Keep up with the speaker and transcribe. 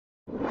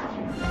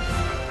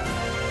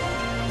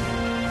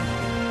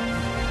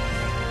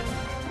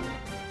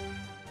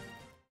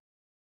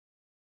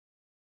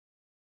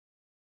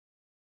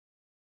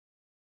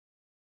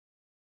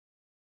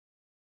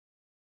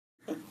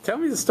Tell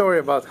me the story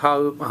about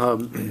how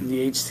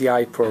the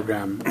HCI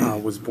program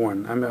was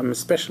born. I'm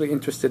especially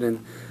interested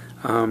in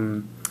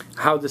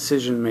how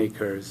decision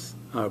makers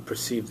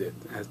perceived it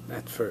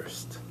at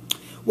first.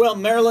 Well,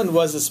 Maryland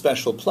was a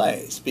special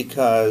place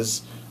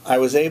because I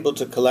was able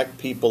to collect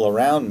people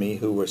around me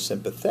who were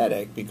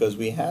sympathetic because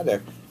we had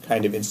a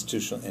kind of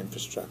institutional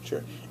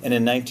infrastructure. And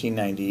in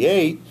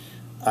 1998,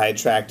 I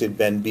attracted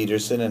Ben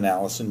Peterson and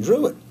Allison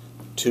Druitt,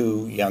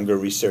 two younger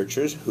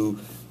researchers who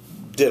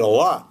did a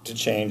lot to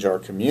change our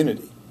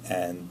community.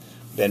 And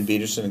Ben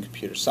Peterson in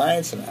computer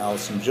science and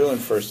Allison Druitt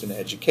first in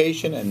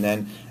education and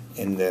then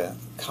in the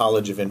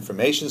College of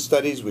Information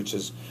Studies, which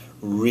has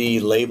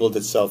relabeled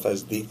itself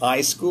as the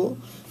iSchool.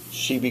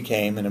 She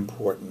became an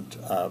important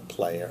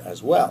player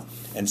as well.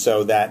 And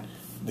so that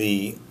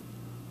the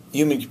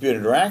Human-Computer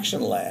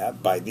Interaction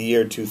Lab, by the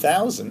year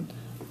 2000,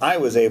 I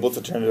was able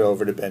to turn it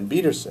over to Ben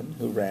Peterson,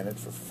 who ran it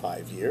for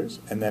 5 years,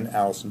 and then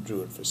Allison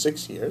Druitt for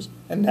 6 years,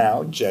 and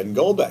now Jen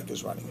Goldbeck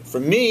is running it. For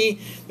me,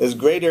 there's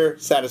greater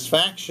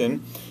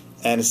satisfaction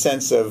and a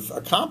sense of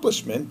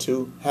accomplishment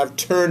to have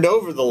turned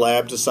over the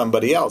lab to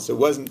somebody else. It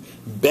wasn't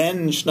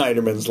Ben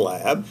Shneiderman's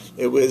lab,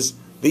 it was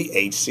the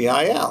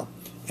HCIL.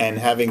 And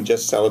having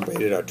just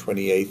celebrated our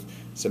 28th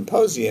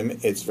symposium,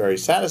 it's very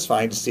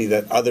satisfying to see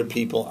that other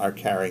people are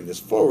carrying this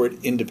forward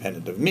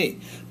independent of me.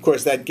 Of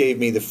course, that gave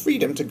me the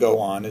freedom to go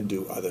on and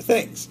do other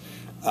things.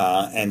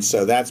 And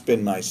so that's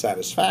been my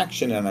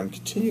satisfaction, and I'm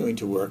continuing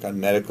to work on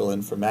medical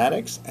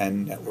informatics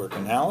and network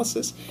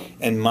analysis.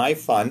 And my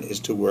fun is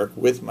to work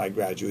with my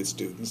graduate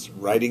students,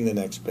 writing the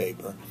next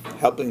paper,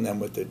 helping them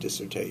with their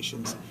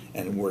dissertations,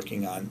 and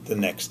working on the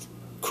next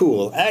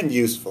cool and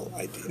useful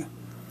idea.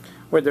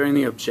 Were there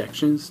any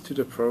objections to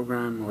the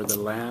program or the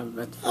lab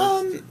at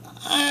first?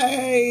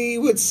 I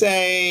would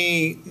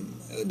say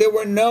there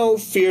were no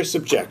fierce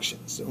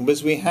objections,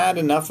 because we had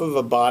enough of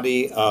a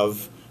body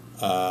of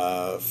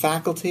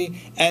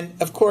faculty, and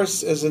of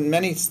course, as in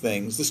many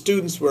things, the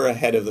students were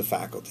ahead of the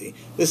faculty.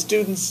 The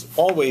students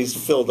always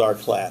filled our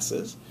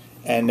classes,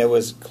 and there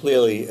was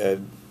clearly a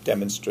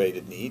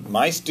demonstrated need.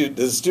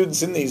 The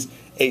students in these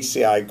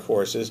HCI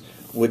courses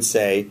would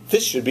say,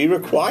 this should be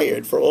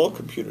required for all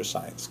computer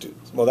science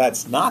students. Well,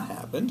 that's not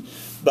happened,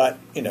 but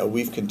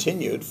we've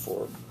continued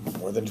for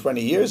more than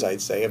 20 years,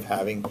 I'd say, of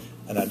having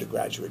an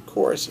undergraduate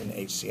course in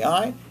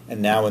HCI,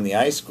 and now in the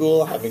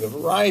iSchool having a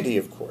variety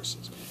of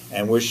courses.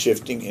 And we're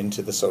shifting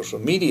into the social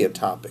media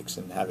topics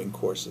and having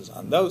courses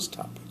on those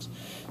topics.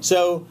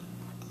 So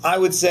I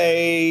would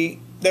say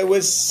there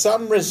was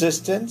some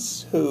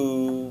resistance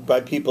by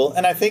people,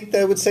 and I think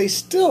they would say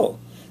still,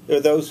 there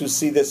are those who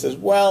see this as,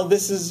 well,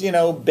 this is,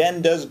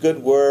 Ben does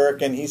good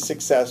work and he's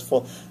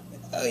successful,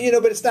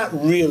 but it's not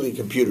really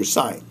computer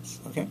science.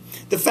 Okay,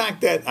 the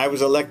fact that I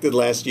was elected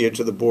last year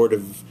to the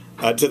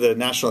to the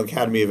National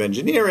Academy of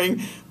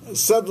Engineering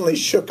suddenly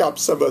shook up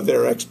some of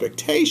their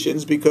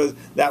expectations because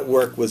that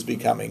work was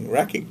becoming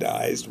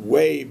recognized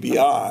way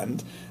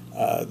beyond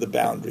the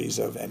boundaries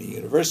of any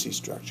university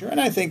structure. And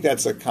I think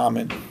that's a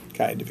common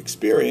kind of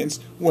experience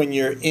when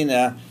you're in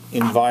an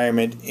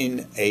environment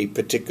in a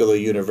particular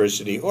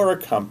university or a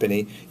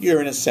company. You're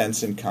in a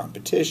sense in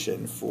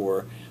competition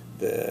for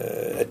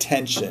the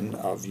attention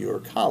of your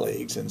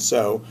colleagues. And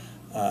so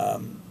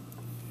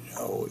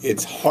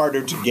it's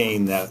harder to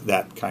gain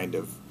that kind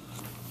of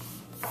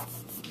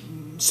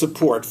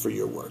support for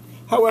your work.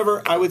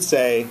 However, I would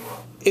say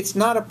it's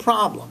not a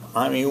problem.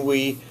 I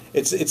mean,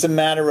 it's a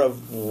matter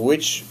of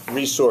which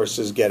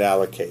resources get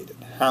allocated,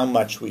 how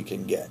much we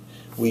can get.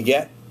 We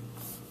get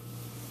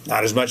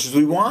not as much as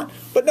we want,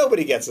 but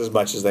nobody gets as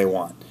much as they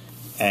want.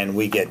 And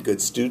we get good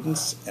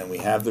students, and we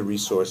have the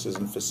resources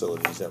and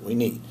facilities that we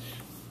need.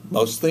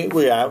 Mostly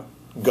we're out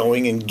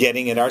going and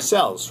getting it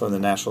ourselves from the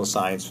National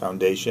Science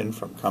Foundation,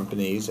 from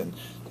companies, and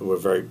we're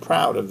very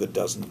proud of the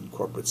dozen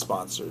corporate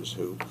sponsors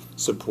who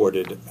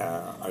supported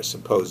our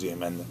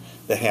symposium and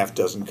the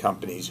half-dozen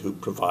companies who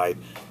provide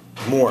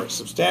more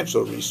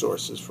substantial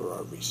resources for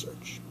our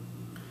research.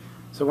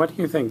 So what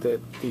do you think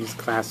that these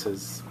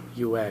classes,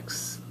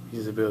 UX,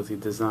 usability,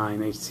 design,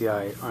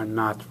 HCI, are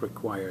not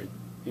required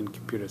in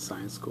computer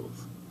science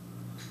schools?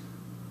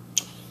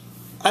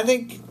 I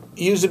think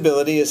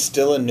usability is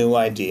still a new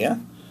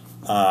idea,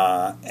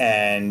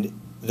 and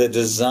the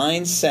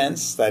design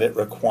sense that it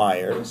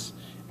requires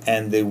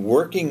and the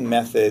working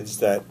methods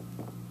that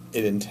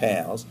it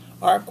entails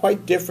are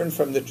quite different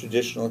from the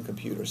traditional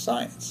computer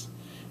science.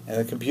 And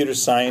the computer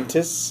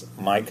scientists,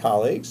 my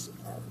colleagues,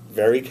 are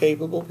very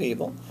capable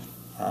people,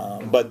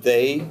 but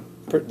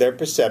their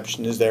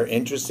perception is they're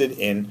interested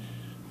in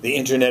the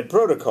internet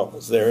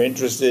protocols. They're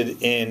interested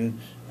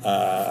in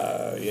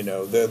the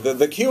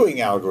queuing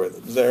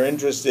algorithms. They're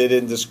interested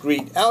in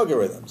discrete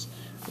algorithms.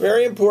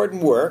 Very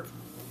important work,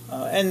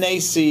 and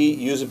they see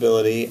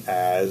usability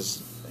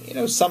as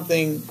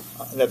something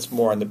that's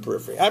more on the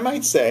periphery. I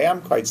might say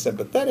I'm quite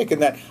sympathetic in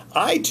that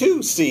I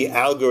too see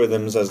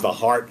algorithms as the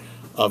heart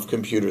of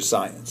computer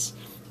science,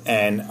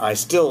 and I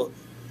still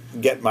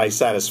get my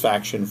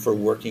satisfaction for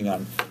working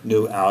on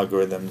new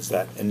algorithms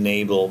that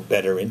enable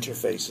better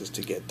interfaces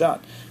to get done.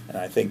 And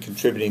I think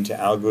contributing to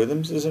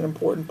algorithms is an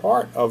important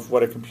part of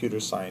what a computer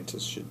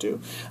scientist should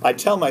do. I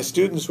tell my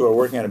students who are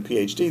working on a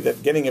PhD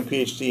that getting a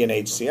PhD in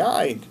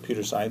HCI, in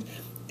computer science,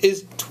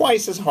 is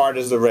twice as hard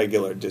as the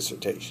regular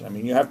dissertation. I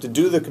mean, you have to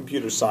do the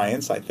computer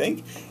science, I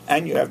think,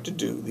 and you have to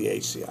do the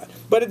HCI.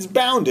 But it's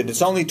bounded.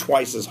 It's only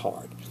twice as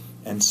hard.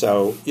 And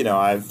so,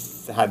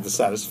 I've had the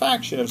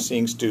satisfaction of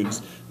seeing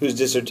students whose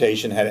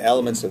dissertation had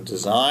elements of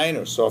design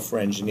or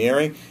software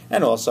engineering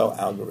and also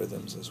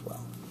algorithms as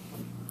well.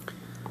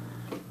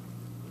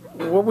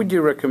 What would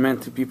you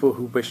recommend to people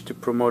who wish to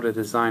promote a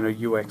design or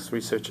UX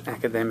research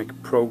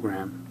academic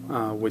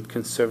program with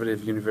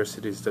conservative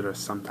universities that are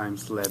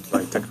sometimes led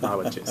by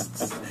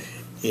technologists?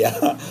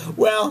 Yeah,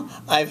 well,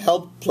 I've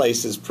helped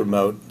places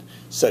promote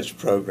such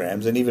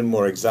programs, and even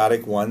more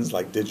exotic ones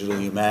like digital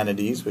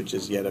humanities, which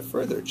is yet a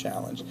further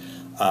challenge.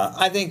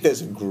 I think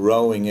there's a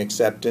growing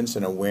acceptance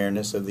and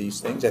awareness of these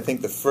things. I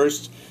think the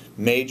first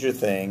major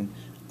thing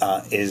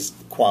is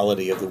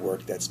quality of the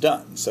work that's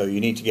done. So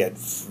you need to get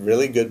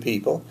really good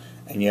people,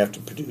 and you have to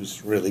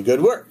produce really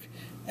good work.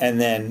 And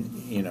then,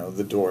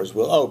 the doors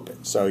will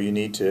open. So you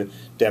need to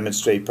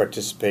demonstrate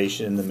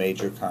participation in the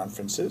major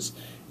conferences.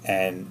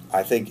 And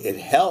I think it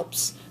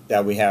helps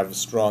that we have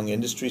strong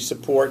industry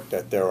support,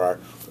 that there are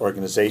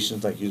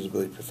organizations like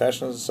Usability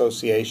Professionals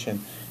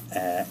Association,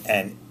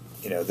 and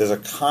there's a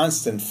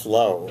constant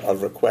flow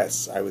of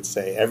requests. I would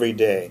say every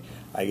day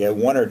I get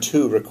 1 or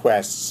 2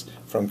 requests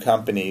from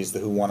companies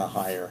who want to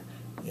hire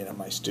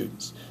my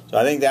students. So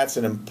I think that's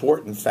an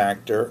important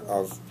factor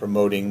of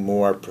promoting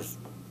more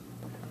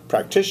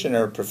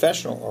practitioner,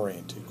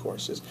 professional-oriented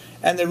courses.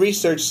 And the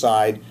research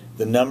side,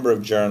 the number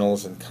of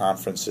journals and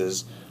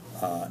conferences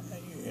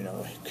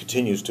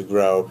continues to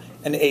grow,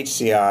 and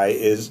HCI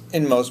is,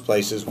 in most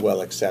places,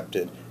 well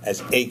accepted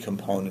as a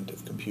component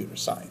of computer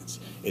science.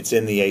 It's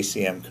in the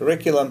ACM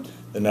curriculum.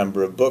 The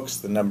number of books,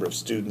 the number of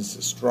students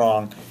is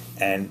strong,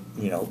 and,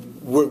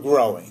 we're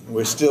growing.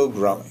 We're still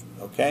growing,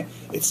 okay?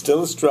 It's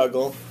still a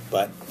struggle,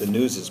 but the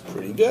news is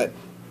pretty good.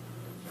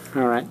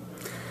 All right.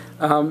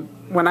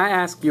 When I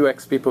ask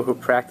UX people who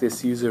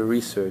practice user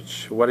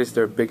research, what is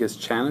their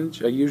biggest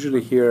challenge, I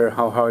usually hear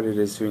how hard it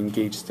is to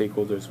engage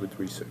stakeholders with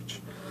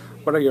research.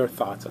 What are your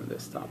thoughts on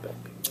this topic?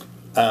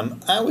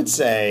 I would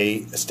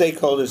say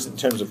stakeholders in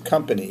terms of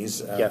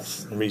companies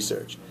Yes.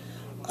 research.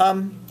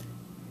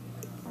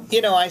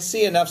 I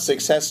see enough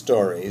success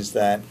stories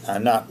that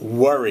I'm not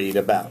worried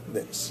about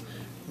this.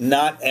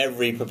 Not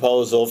every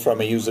proposal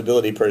from a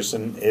usability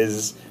person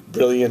is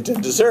brilliant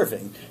and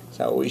deserving.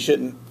 So we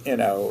shouldn't,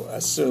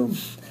 assume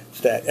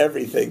that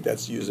everything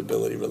that's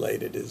usability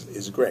related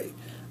is great.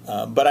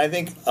 But I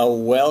think a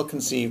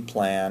well-conceived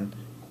plan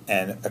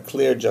and a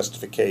clear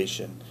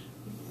justification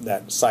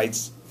that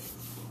cites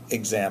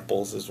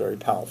examples is very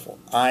powerful.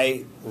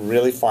 I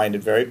really find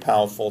it very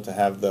powerful to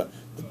have the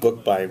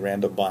book by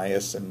Randall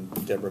Bias and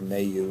Deborah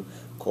Mayu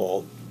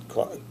called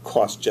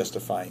Cost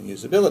Justifying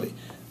Usability.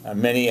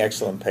 Many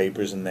excellent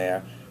papers in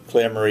there.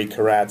 Claire Marie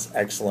Karat's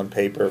excellent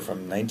paper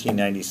from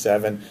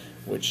 1997,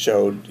 which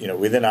showed,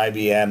 within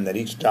IBM that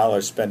each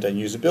dollar spent on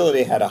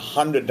usability had a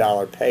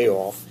 $100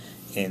 payoff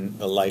in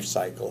the life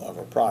cycle of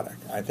a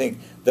product. I think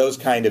those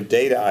kind of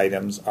data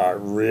items are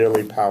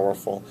really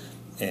powerful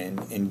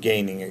in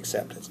gaining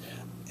acceptance.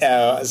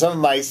 Some of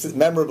my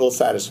memorable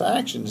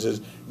satisfactions is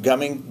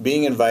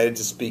being invited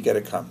to speak at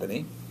a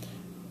company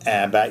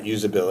about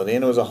usability,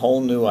 and it was a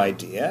whole new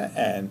idea,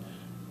 and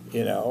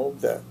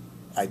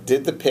I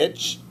did the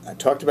pitch, I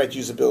talked about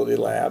usability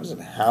labs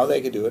and how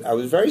they could do it. I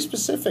was very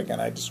specific,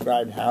 and I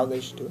described how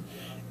they should do it.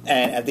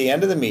 And at the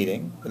end of the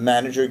meeting, the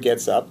manager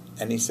gets up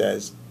and he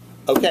says,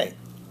 okay,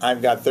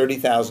 I've got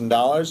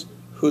 $30,000.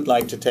 Who'd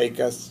like to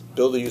take us,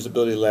 build a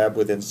usability lab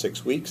within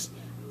 6 weeks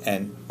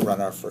and run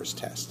our first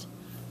test?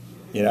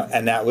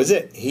 And that was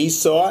it. He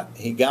saw it,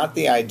 he got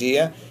the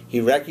idea,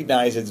 he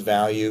recognized its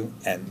value,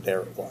 and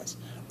there it was.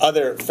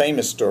 Other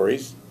famous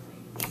stories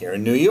here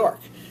in New York.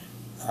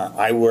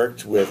 I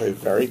worked with a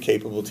very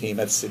capable team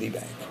at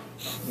Citibank,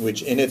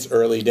 which in its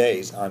early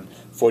days on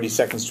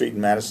 42nd Street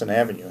and Madison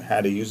Avenue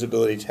had a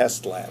usability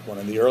test lab, one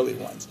of the early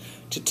ones,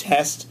 to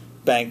test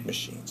bank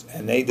machines.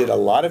 And they did a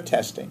lot of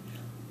testing.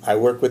 I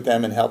worked with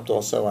them and helped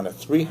also on a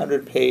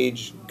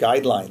 300-page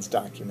guidelines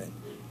document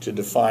to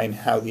define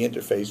how the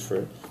interface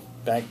for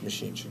bank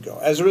machines should go.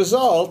 As a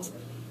result,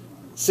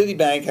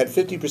 Citibank had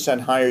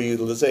 50% higher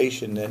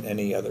utilization than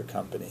any other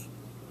company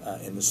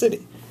in the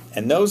city.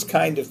 And those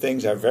kind of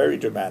things are very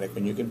dramatic.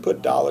 When you can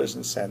put dollars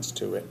and cents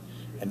to it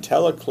and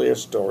tell a clear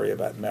story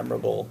about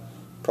memorable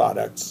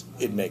products,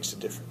 it makes a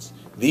difference.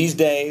 These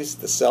days,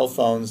 the cell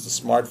phones,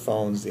 the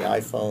smartphones, the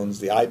iPhones,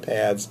 the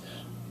iPads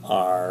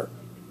are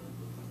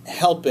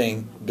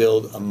helping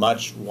build a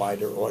much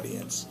wider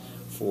audience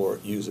for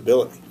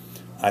usability.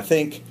 I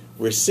think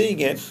we're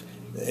seeing it,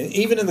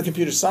 even in the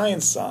computer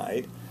science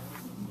side,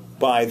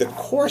 by the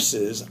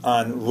courses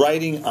on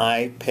writing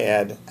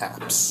iPad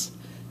apps.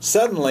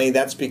 Suddenly,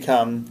 that's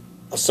become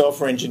a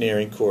software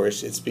engineering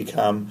course. It's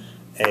become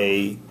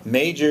a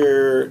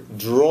major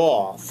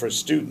draw for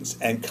students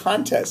and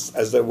contests,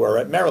 as there were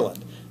at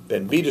Maryland.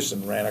 Ben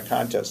Peterson ran a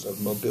contest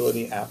of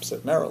mobility apps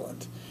at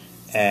Maryland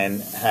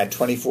and had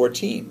 24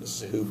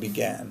 teams who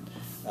began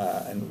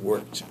and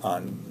worked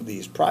on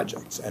these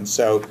projects. And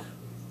so,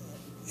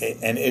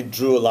 and it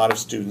drew a lot of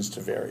students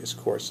to various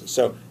courses.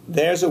 So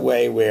there's a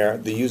way where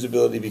the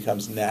usability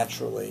becomes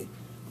naturally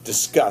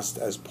discussed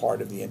as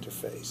part of the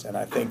interface. And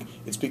I think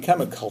it's become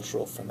a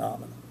cultural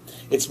phenomenon.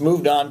 It's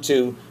moved on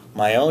to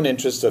my own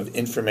interest of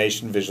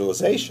information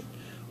visualization,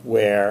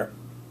 where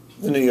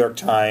the New York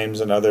Times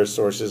and other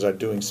sources are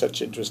doing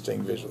such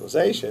interesting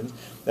visualizations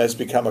that it's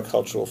become a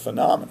cultural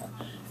phenomenon.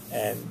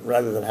 And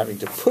rather than having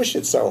to push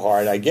it so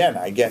hard, again,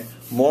 I get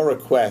more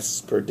requests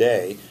per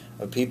day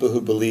of people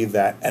who believe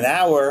that an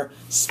hour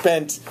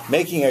spent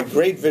making a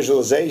great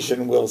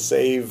visualization will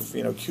save,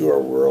 cure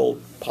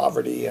world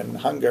poverty and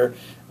hunger.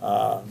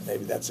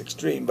 Maybe that's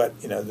extreme, but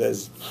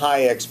there's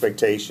high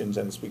expectations,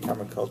 and it's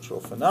become a cultural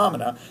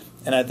phenomena.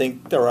 And I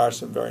think there are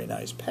some very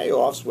nice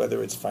payoffs,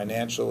 whether it's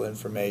financial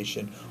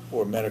information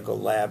or medical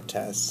lab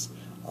tests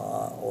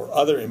or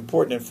other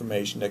important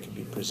information that can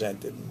be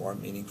presented in more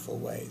meaningful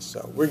ways.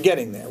 So we're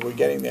getting there. We're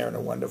getting there in a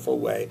wonderful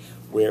way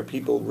where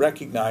people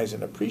recognize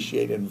and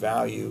appreciate and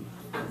value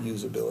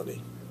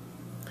usability.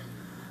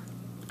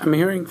 I'm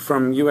hearing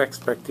from UX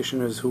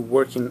practitioners who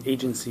work in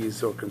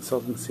agencies or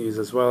consultancies,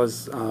 as well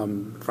as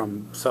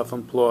from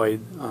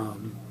self-employed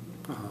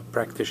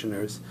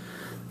practitioners,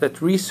 that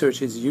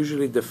research is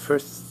usually the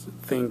first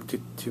thing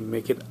to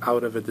make it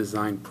out of a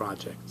design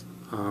project.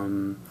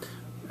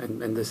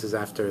 And this is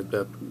after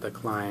the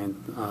client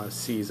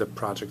sees a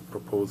project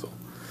proposal.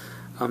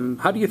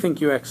 How do you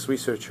think UX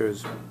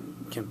researchers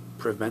can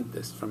prevent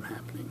this from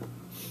happening?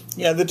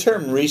 Yeah, the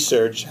term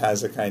research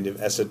has a kind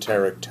of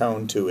esoteric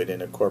tone to it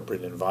in a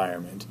corporate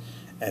environment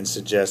and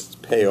suggests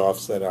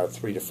payoffs that are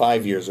 3 to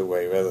 5 years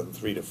away rather than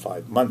 3 to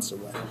 5 months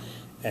away.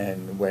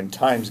 And when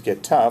times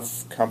get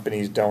tough,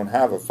 companies don't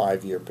have a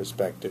 5-year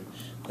perspective.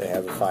 They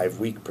have a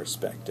 5-week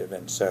perspective.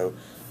 And so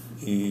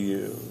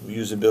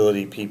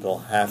usability people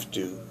have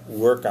to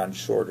work on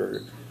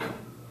shorter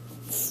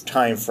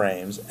time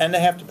frames, and they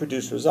have to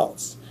produce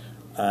results.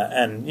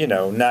 And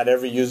not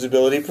every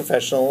usability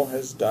professional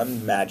has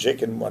done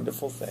magic and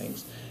wonderful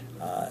things.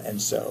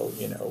 And so,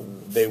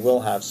 they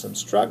will have some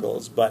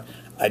struggles. But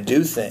I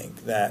do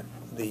think that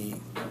the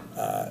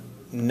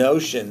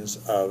notions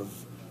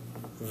of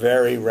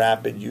very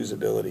rapid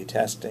usability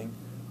testing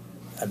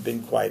have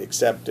been quite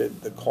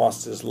accepted. The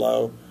cost is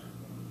low,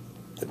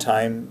 the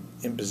time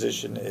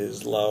imposition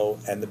is low,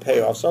 and the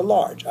payoffs are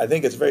large. I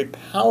think it's very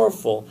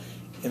powerful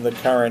in the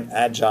current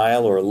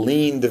agile or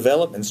lean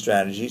development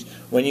strategies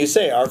when you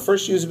say our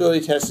first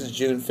usability test is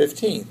June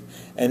 15th,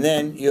 and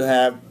then you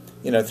have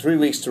 3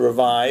 weeks to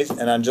revise,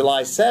 and on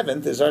July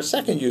 7th is our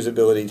second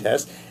usability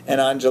test,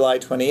 and on July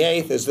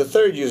 28th is the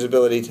third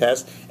usability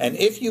test, and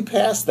if you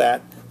pass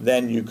that,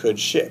 then you could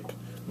ship.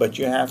 But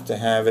you have to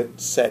have it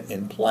set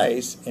in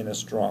place in a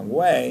strong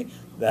way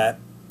that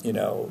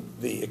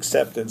the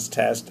acceptance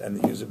test and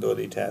the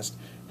usability test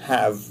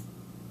have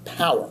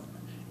power.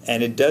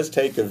 And it does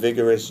take a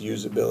vigorous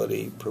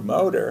usability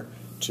promoter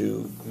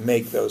to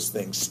make those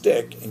things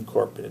stick in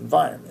corporate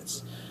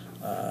environments.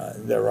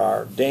 There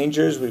are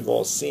dangers, we've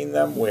all seen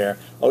them, where,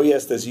 oh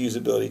yes, there's a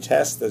usability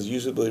test, there's a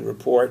usability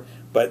report,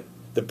 but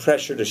the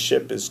pressure to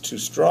ship is too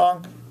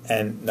strong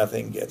and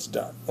nothing gets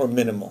done, or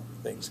minimal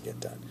things get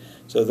done.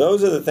 So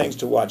those are the things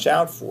to watch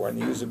out for,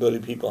 and the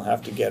usability people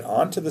have to get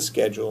onto the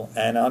schedule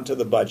and onto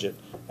the budget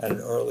at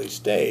an early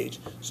stage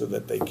so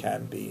that they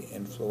can be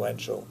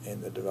influential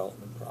in the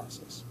development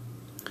process.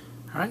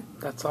 All right,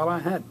 that's all I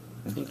had.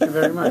 Thank you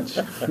very much.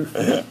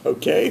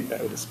 Okay,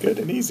 that was good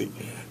and easy.